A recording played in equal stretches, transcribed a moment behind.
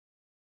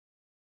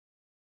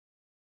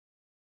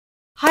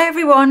Hi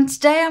everyone,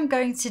 today I'm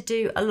going to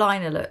do a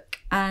liner look,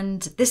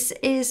 and this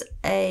is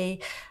a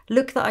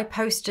look that I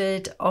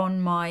posted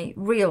on my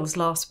reels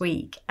last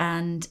week,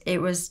 and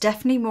it was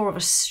definitely more of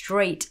a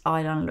straight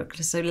eyeliner look,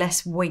 so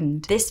less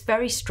winged. This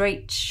very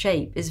straight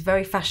shape is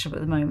very fashionable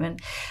at the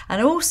moment,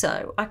 and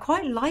also I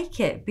quite like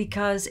it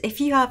because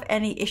if you have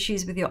any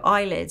issues with your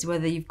eyelids,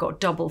 whether you've got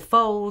double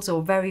folds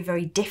or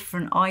very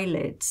different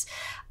eyelids,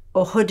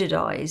 or hooded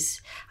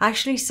eyes,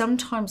 actually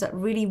sometimes that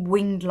really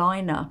winged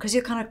liner, because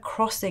you're kind of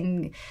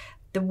crossing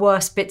the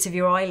worst bits of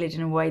your eyelid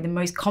in a way, the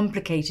most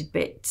complicated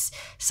bits,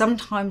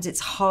 sometimes it's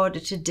harder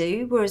to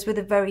do, whereas with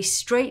a very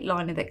straight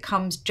liner that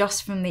comes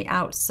just from the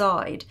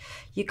outside,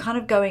 you're kind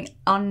of going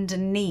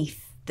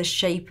underneath the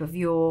shape of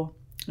your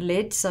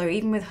lid. So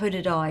even with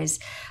hooded eyes,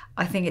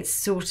 I think it's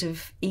sort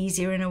of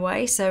easier in a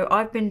way. So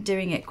I've been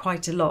doing it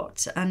quite a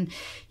lot, and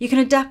you can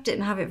adapt it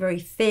and have it very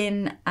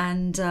thin.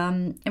 And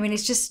I mean,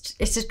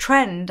 it's a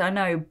trend, I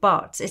know,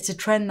 but it's a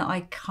trend that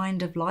I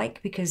kind of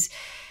like because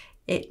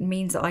it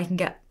means that I can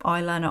get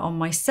eyeliner on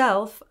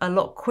myself a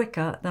lot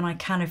quicker than I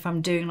can if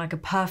I'm doing like a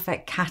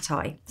perfect cat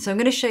eye. So I'm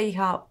going to show you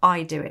how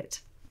I do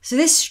it. So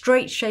this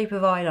straight shape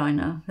of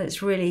eyeliner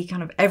that's really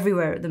kind of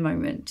everywhere at the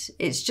moment,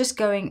 it's just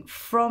going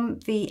from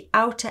the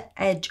outer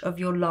edge of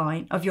your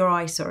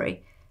eye,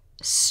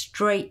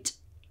 straight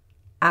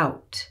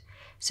out.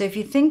 So if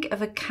you think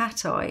of a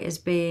cat eye as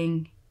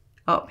being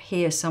up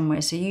here somewhere,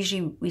 so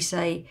usually we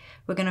say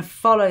we're going to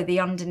follow the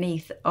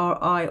underneath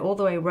our eye all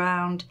the way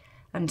around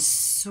and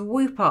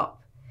swoop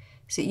up.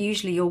 So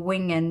usually your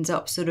wing ends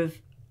up sort of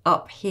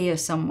up here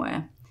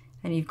somewhere,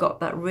 and you've got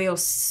that real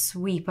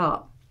sweep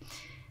up.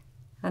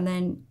 And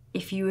then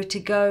if you were to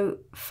go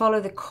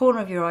follow the corner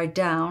of your eye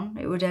down,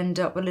 it would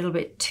end up a little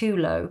bit too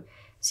low.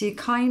 So you're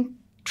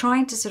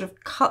trying to sort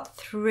of cut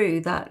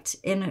through that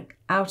inner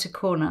outer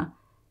corner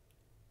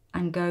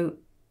and go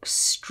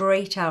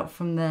straight out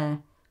from there.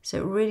 So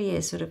it really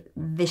is sort of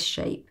this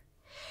shape.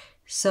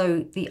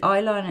 So the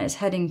eyeliner is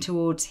heading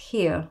towards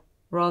here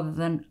rather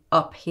than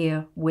up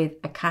here with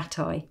a cat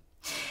eye.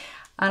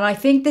 And I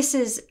think this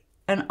is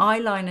an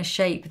eyeliner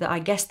shape that I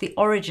guess the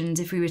origins,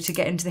 if we were to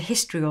get into the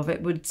history of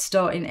it, would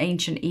start in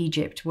ancient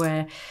Egypt,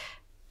 where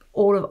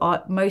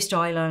most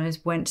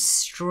eyeliners went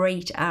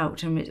straight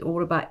out, and it's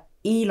all about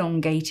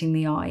elongating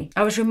the eye.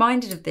 I was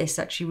reminded of this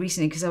actually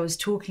recently because I was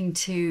talking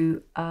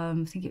to,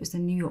 I think it was the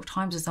New York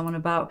Times or someone,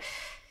 about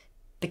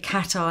the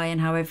cat eye and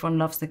how everyone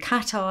loves the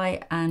cat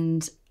eye,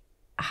 and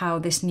how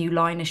this new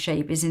liner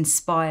shape is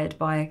inspired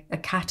by a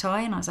cat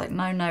eye. And I was like,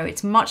 no,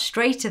 it's much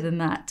straighter than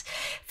that.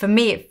 For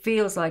me, it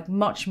feels like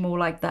much more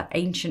like that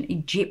ancient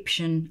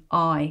Egyptian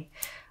eye.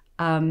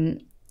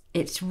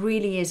 It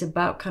really is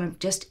about kind of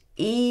just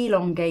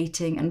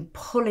elongating and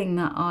pulling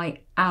that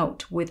eye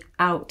out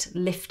without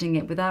lifting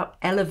it, without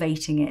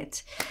elevating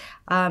it.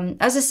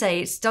 As I say,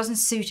 it doesn't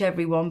suit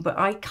everyone, but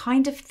I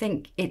kind of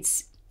think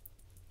it's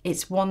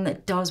one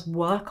that does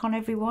work on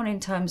everyone in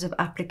terms of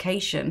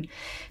application,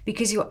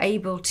 because you're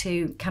able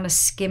to kind of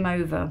skim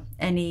over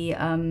any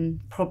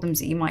problems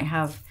that you might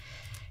have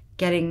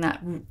getting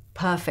that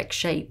perfect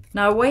shape.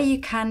 Now, a way you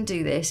can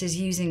do this is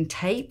using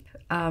tape.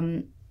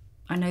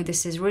 I know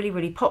this is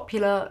really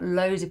popular.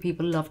 Loads of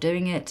people love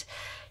doing it.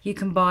 You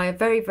can buy a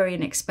very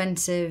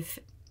inexpensive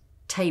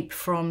tape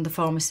from the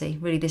pharmacy.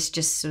 Really, this is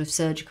just sort of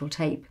surgical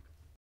tape,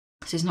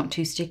 so it's not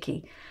too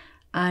sticky.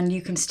 And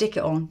you can stick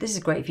it on. This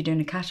is great if you're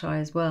doing a cat eye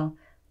as well.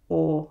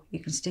 Or you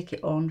can stick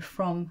it on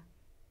from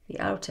the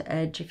outer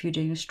edge if you're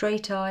doing a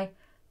straight eye,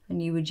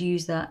 and you would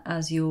use that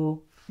as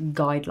your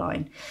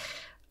guideline.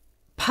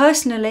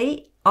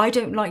 Personally, I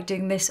don't like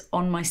doing this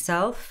on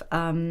myself.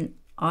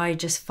 I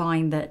just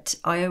find that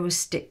I always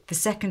stick the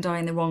second eye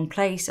in the wrong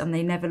place and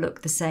they never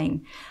look the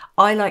same.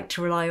 I like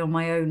to rely on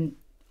my own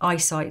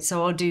eyesight,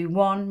 so I'll do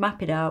one,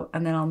 map it out,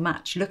 and then I'll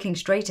match looking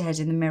straight ahead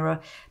in the mirror.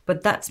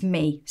 But that's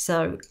me,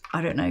 so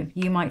I don't know,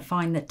 you might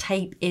find that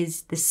tape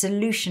is the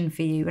solution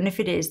for you, and if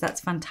it is, that's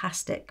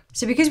fantastic.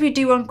 So because we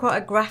do want quite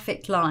a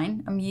graphic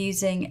line, I'm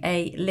using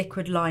a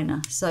liquid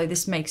liner, so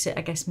this makes it,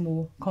 I guess,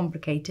 more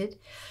complicated.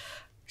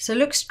 So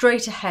look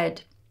straight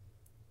ahead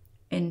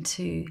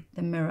into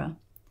the mirror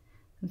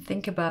and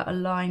think about a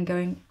line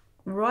going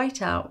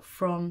right out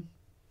from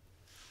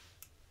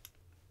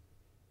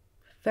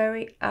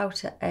very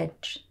outer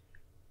edge.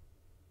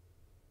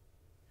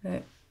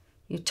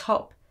 Your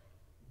top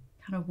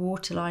kind of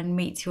waterline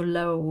meets your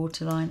lower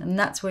waterline, and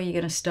that's where you're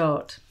going to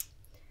start.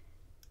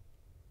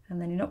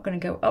 And then you're not going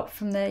to go up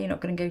from there, you're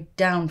not going to go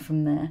down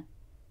from there.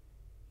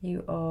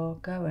 You are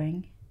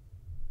going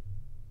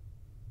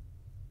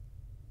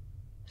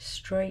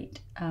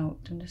straight out.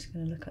 I'm just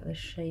going to look at the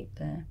shape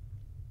there.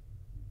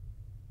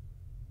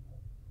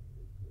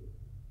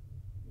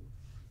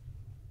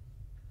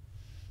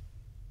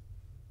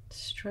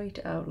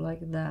 Straight out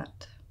like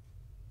that.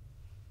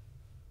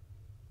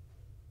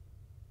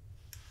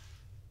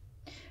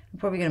 I'm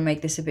probably going to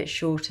make this a bit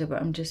shorter, but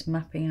I'm just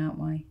mapping out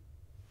my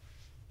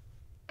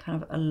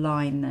kind of a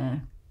line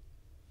there,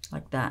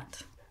 like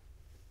that.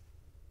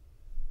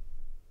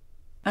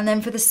 And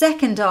then for the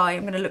second eye,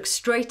 I'm going to look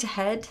straight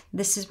ahead.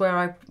 This is where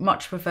I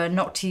much prefer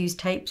not to use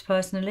tapes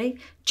personally.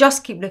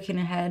 Just keep looking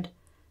ahead.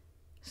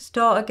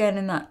 Start again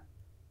in that,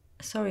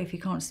 sorry if you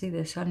can't see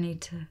this, I need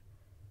to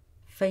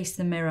face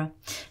the mirror.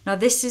 Now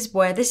this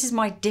is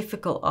my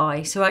difficult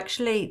eye. So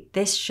actually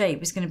this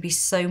shape is going to be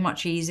so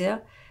much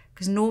easier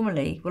because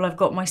normally, well, I've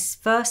got my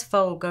first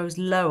fold goes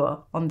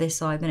lower on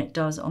this eye than it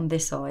does on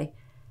this eye.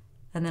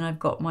 And then I've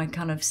got my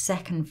kind of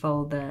second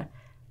fold there.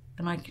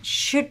 And I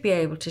should be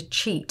able to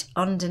cheat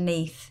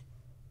underneath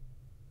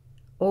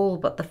all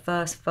but the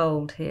first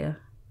fold here,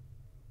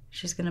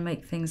 which is going to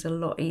make things a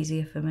lot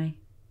easier for me.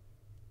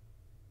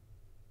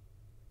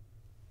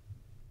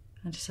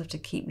 I just have to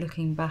keep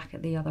looking back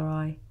at the other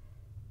eye.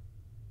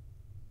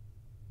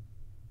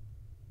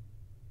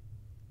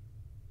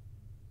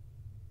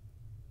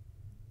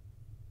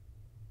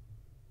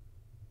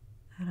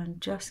 And I'm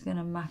just going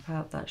to map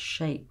out that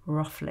shape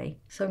roughly.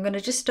 So I'm going to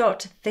just start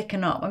to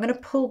thicken up. I'm going to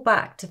pull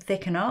back to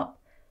thicken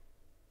up.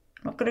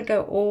 I'm not going to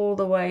go all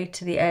the way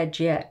to the edge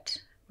yet,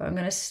 but I'm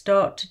going to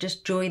start to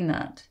just join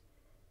that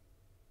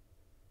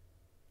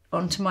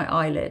onto my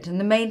eyelid. And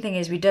the main thing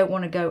is we don't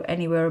want to go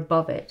anywhere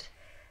above it.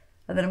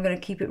 And then I'm going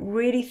to keep it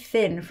really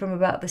thin from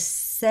about the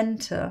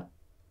center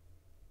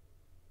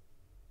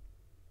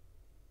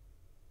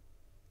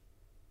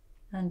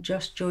and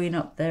just join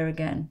up there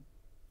again.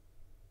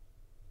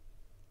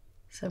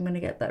 So I'm going to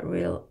get that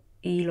real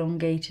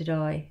elongated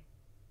eye.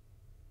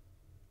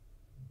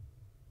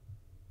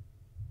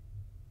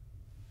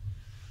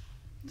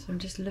 So I'm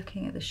just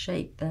looking at the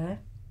shape there,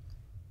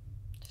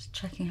 just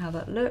checking how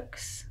that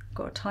looks. I've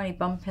got a tiny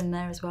bump in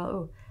there as well.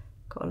 Oh,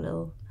 got a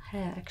little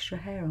hair, extra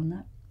hair on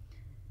that.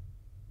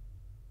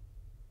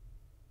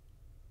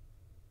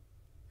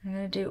 I'm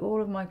going to do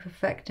all of my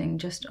perfecting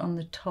just on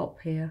the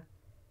top here.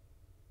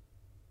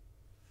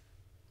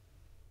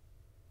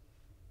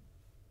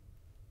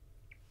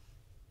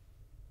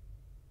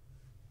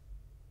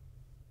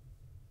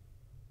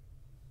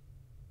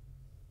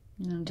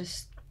 And I'm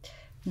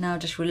now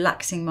just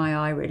relaxing my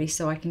eye really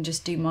so I can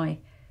just do my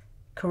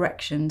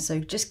correction. So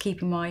just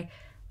keeping my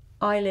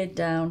eyelid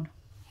down.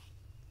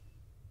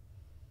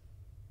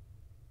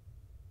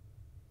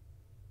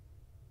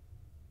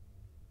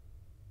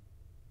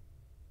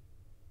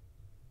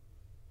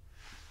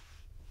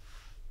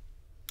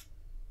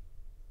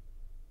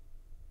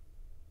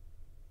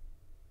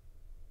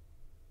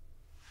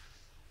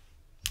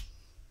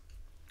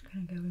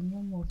 I'm going to go in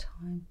one more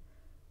time,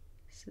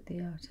 just at the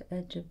outer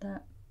edge of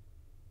that.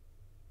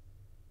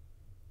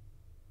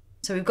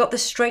 So we've got the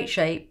straight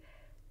shape,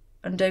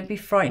 and don't be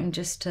frightened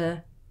just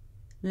to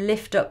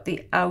lift up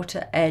the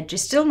outer edge.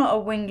 It's still not a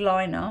winged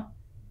liner.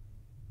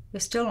 You're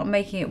still not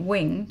making it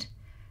winged,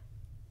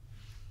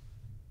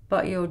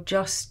 but you're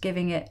just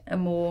giving it a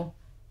more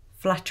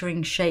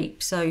flattering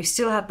shape. So you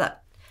still have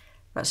that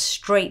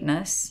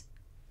straightness,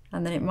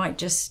 and then it might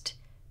just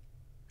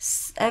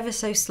ever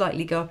so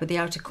slightly go up at the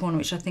outer corner,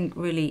 which I think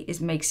really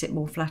makes it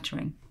more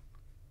flattering.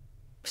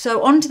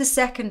 So on to the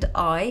second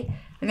eye.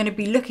 I'm going to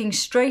be looking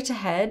straight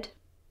ahead,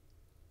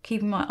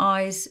 keeping my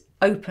eyes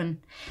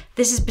open.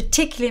 This is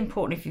particularly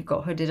important if you've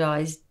got hooded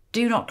eyes.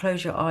 Do not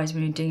close your eyes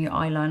when you're doing your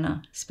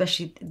eyeliner,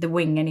 especially the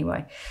wing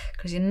anyway,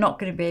 because you're not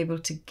going to be able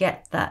to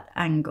get that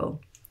angle.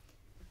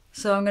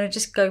 So I'm going to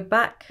just go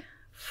back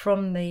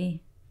from the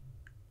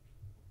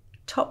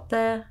top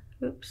there.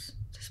 Oops,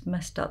 just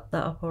messed that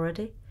up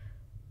already.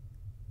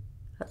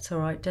 That's all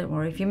right, don't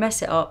worry. If you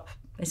mess it up,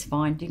 it's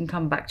fine. You can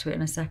come back to it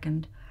in a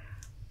second.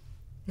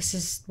 This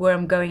is where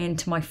I'm going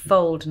into my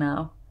fold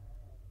now.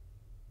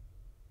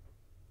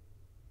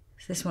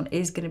 So this one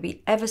is going to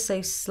be ever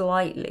so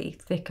slightly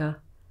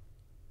thicker,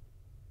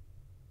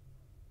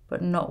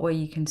 but not where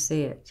you can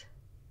see it.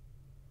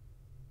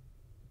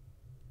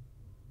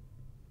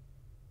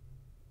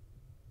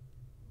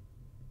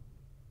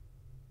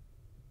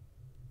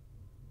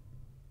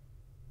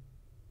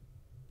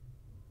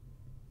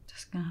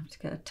 Just going to have to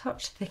get a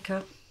touch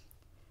thicker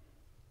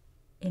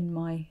in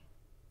my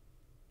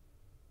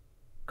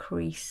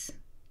crease.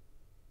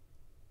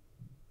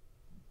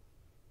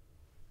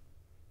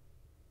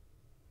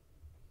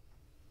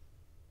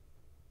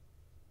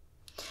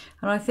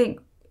 And I think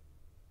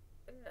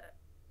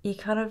I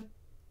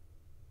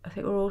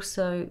think we're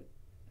also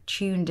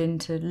tuned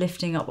into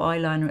lifting up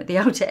eyeliner at the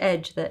outer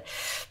edge, that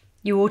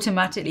you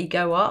automatically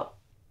go up.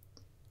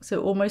 So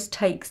it almost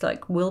takes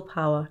like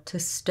willpower to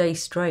stay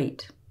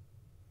straight.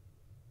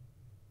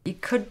 You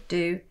could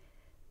do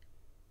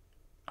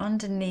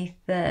underneath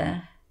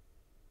there.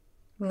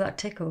 Well, that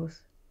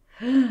tickles.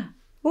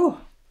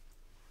 Oh!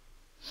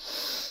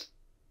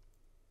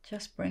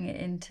 Just bring it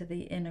into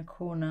the inner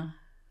corner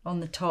on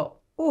the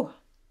top. Oh!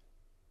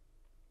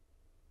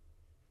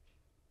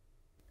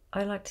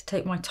 I like to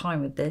take my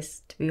time with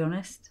this, to be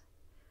honest.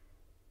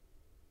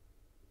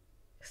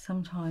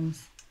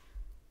 Sometimes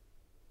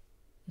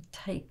it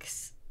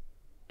takes,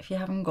 if you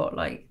haven't got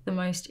like the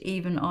most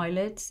even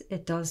eyelids,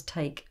 it does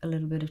take a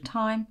little bit of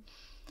time.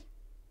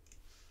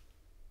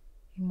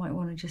 You might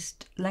want to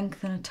just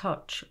lengthen a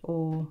touch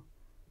or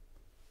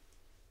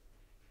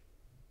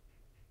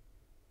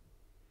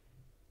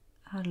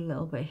add a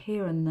little bit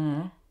here and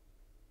there.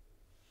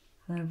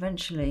 And then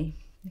eventually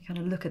you kind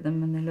of look at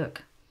them and they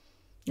look,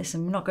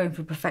 listen, we're not going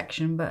for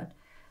perfection, but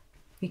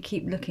if you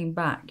keep looking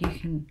back, you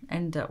can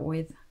end up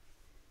with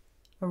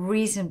a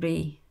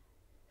reasonably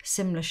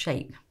similar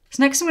shape.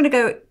 So next I'm going to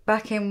go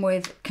back in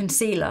with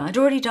concealer. I'd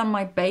already done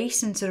my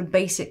base and sort of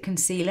basic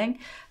concealing,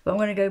 but I'm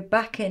going to go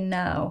back in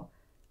now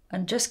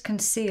and just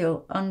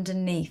conceal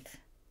underneath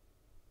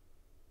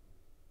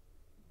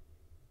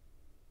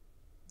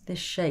this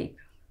shape.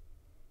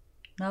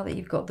 Now that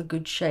you've got the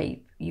good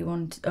shape you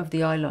want of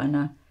the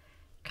eyeliner,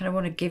 kind of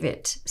want to give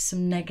it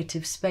some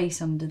negative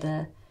space under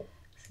there.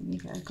 So you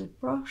get a good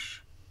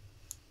brush.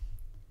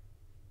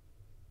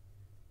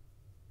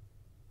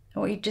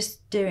 And what you're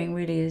just doing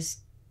really is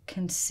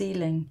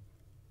concealing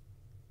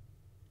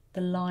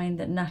the line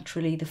that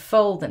naturally, the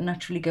fold that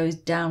naturally goes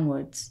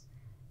downwards.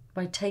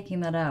 By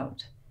taking that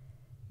out,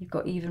 you've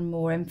got even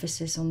more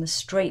emphasis on the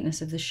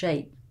straightness of the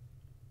shape.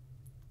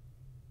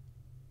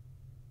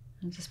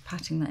 And just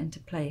patting that into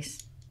place.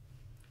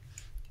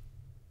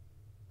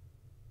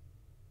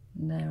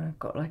 And there I've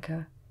got like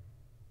a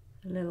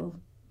little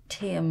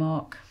tear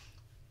mark.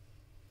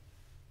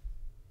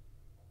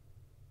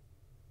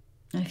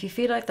 And if you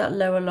feel like that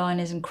lower line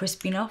isn't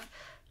crisp enough,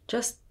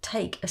 just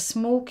take a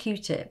small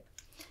Q-tip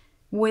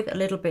with a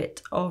little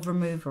bit of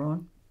remover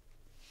on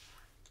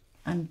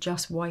and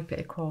just wipe it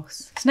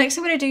across. So next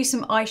I'm going to do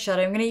some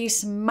eyeshadow. I'm going to use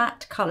some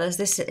matte colours.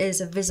 This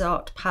is a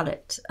VisArt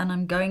palette and I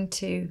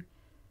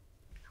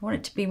want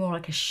it to be more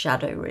like a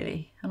shadow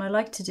really. And I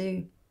like to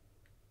do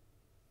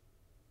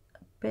a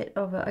bit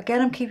of a, again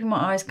I'm keeping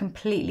my eyes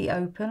completely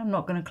open. I'm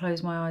not going to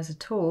close my eyes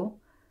at all.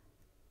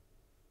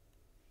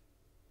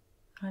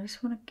 I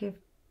just want to give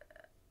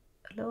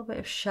a little bit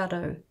of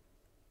shadow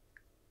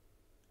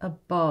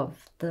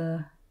above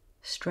the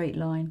straight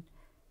line.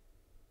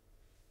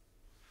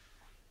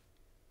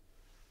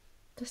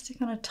 Just to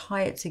kind of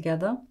tie it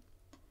together.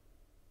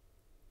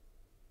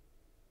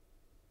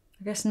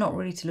 I guess not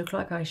really to look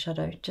like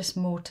eyeshadow, just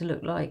more to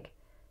look like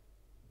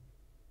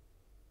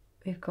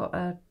we've got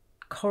a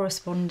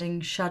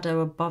corresponding shadow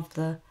above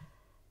the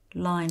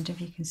line, if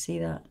you can see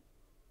that.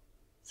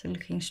 So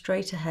looking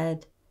straight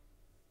ahead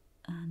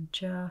and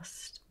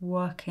just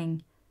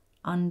working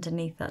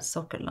underneath that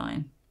socket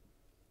line.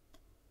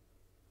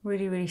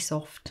 Really, really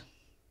soft.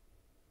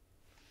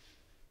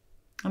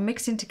 I'm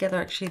mixing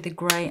together actually the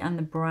grey and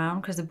the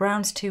brown because the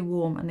brown's too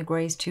warm and the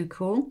grey's too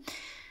cool.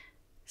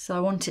 So I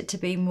want it to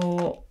be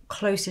more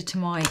closer to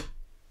my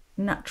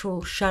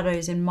natural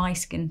shadows in my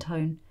skin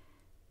tone.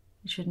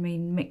 It should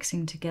mean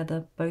mixing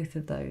together both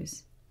of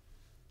those.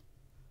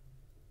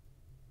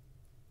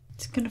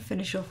 Just going to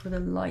finish off with a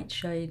light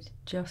shade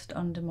just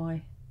under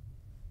my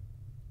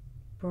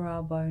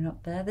brow bone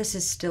up there. This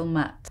is still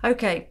matte.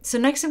 Okay, so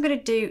next I'm going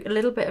to do a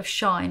little bit of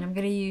shine. I'm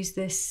going to use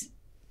this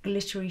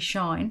glittery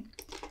shine.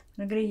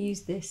 I'm going to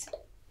use this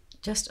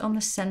just on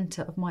the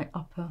centre of my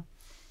upper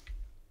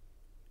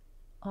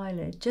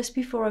eyelid, just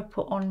before I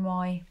put on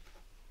my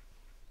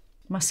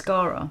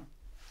mascara.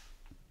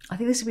 I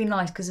think this will be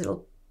nice because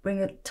it'll bring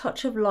a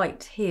touch of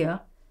light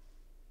here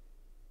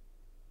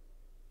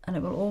and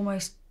it will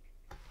almost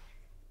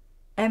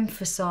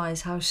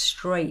emphasise how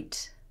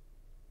straight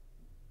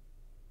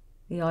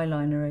the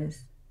eyeliner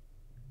is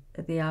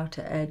at the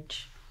outer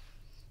edge.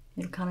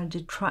 It'll kind of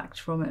detract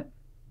from it.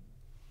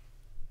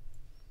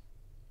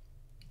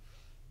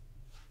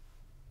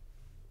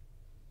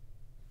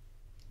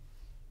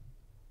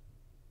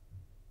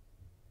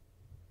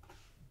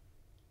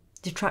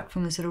 Detract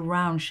from the sort of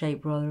round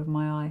shape rather of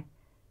my eye.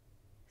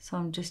 So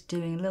I'm just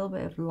doing a little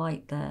bit of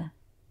light there.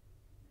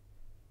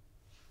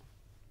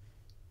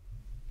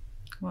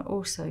 I might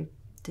also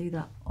do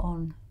that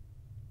on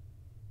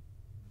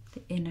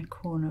the inner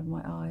corner of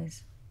my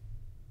eyes.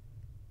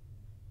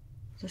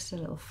 Just a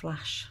little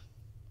flash.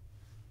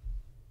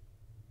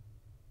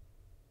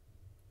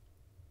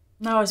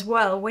 Now as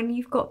well, when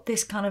you've got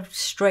this kind of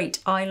straight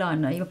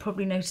eyeliner, you'll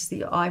probably notice that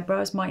your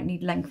eyebrows might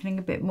need lengthening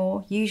a bit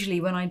more. Usually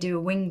when I do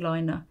a winged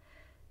liner,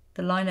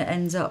 the liner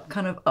ends up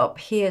kind of up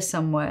here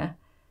somewhere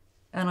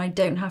and I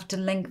don't have to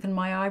lengthen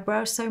my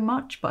eyebrows so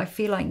much, but I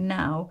feel like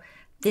now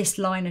this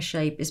liner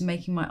shape is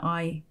making my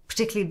eye,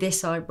 particularly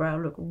this eyebrow,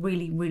 look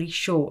really, really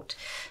short.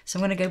 So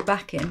I'm going to go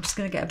back in, I'm just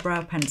going to get a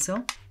brow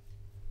pencil.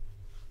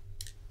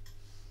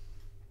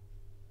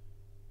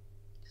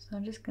 So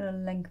I'm just going to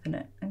lengthen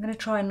it. I'm going to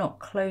try and not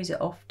close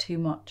it off too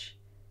much.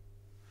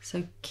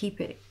 So keep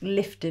it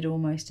lifted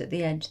almost at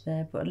the edge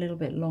there, but a little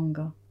bit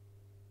longer.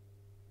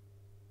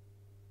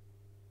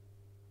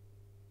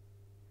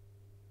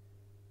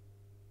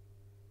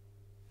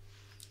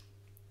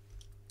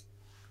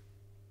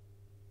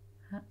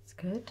 That's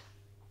good.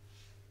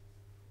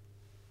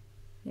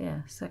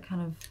 Yeah, so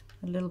kind of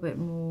a little bit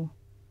more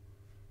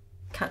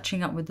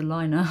catching up with the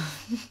liner.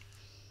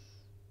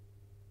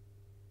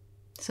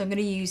 So I'm going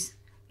to use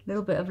a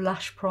little bit of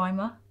lash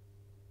primer,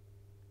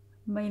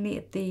 mainly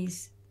at the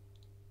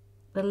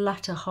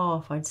latter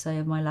half, I'd say,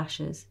 of my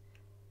lashes.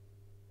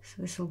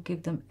 So this will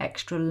give them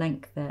extra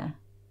length there.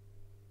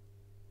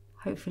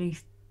 Hopefully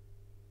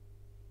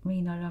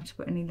mean I don't have to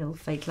put any little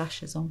fake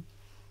lashes on.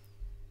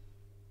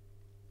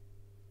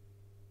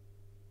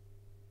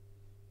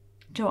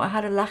 Do you know what? I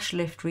had a lash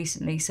lift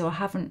recently, so I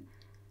haven't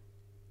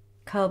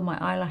curled my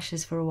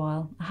eyelashes for a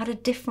while. I had a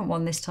different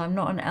one this time,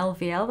 not an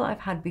LVL that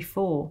I've had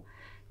before,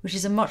 which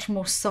is a much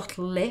more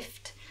subtle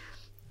lift.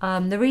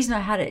 The reason I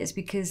had it is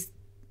because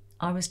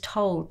I was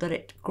told that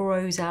it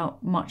grows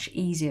out much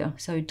easier,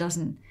 so you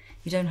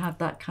don't have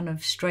that kind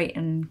of straight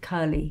and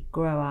curly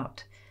grow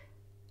out.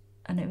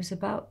 And it was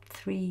about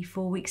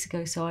 3-4 weeks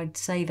ago, so I'd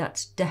say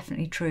that's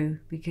definitely true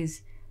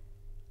because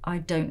I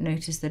don't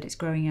notice that it's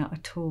growing out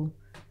at all.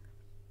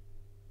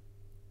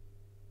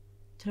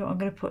 So I'm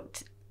going to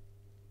put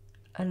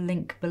a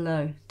link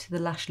below to the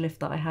lash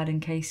lift that I had in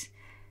case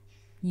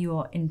you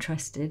are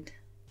interested.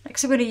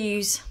 Next I'm going to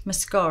use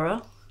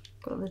mascara.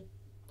 Got the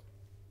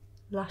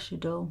Lash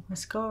Idol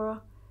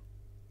mascara.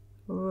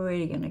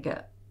 Really going to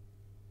get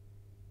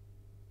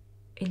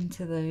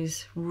into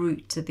those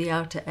roots at the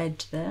outer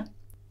edge there.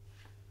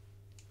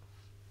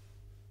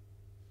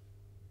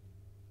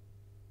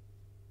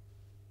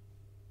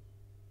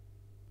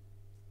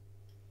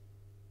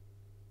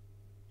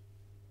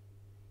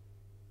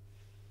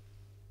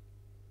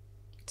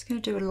 Just going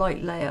to do a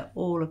light layer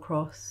all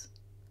across.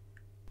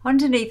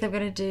 Underneath I'm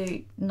going to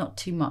do not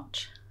too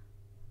much,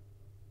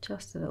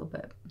 just a little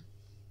bit.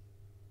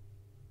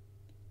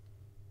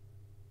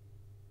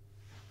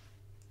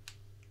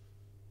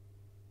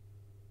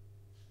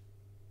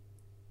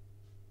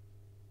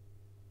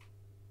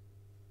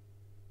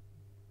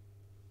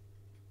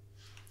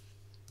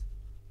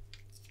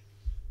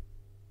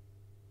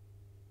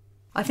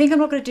 I think I'm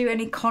not going to do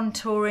any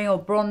contouring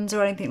or bronzer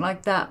or anything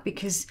like that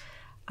because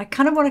I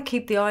kind of want to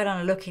keep the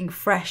eyeliner looking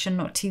fresh and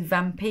not too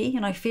vampy.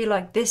 And I feel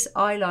like this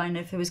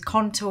eyeliner, if there was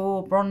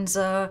contour,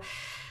 bronzer,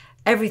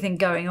 everything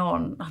going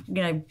on,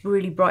 you know,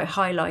 really bright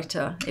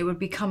highlighter, it would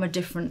become a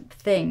different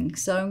thing.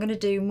 So I'm going to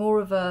do more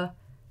of a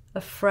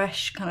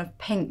fresh kind of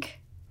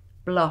pink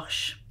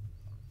blush.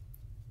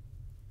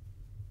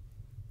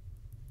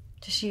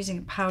 Just using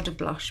a powder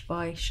blush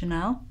by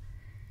Chanel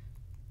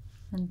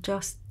and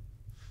just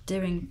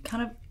doing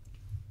kind of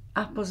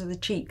apples of the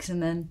cheeks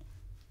and then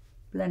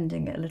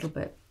blending it a little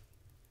bit.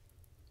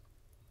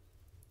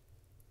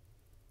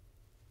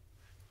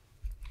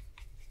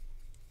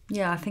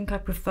 Yeah, I think I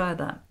prefer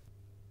that.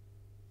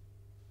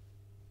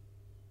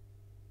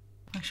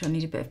 Actually, I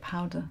need a bit of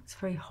powder. It's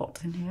very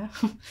hot in here.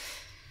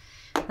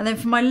 And then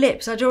for my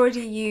lips, I'd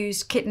already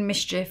used Kitten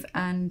Mischief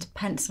and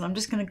pencil. I'm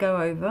just going to go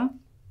over,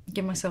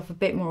 give myself a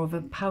bit more of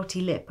a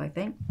pouty lip, I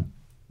think.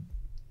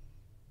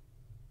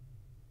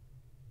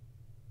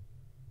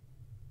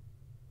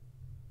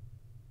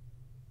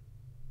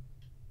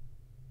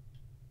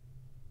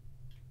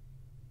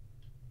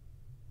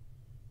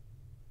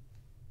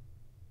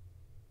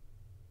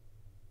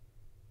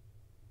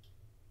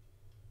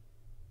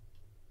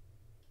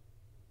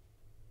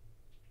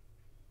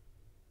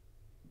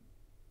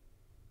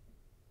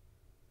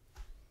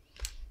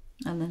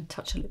 And then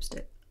touch of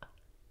lipstick.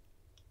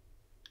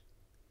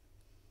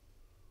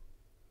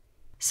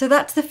 So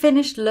that's the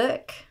finished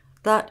look.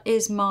 That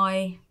is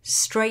my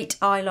straight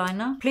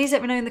eyeliner. Please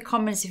let me know in the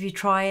comments if you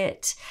try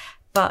it,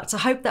 but I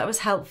hope that was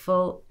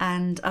helpful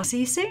and I'll see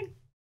you soon.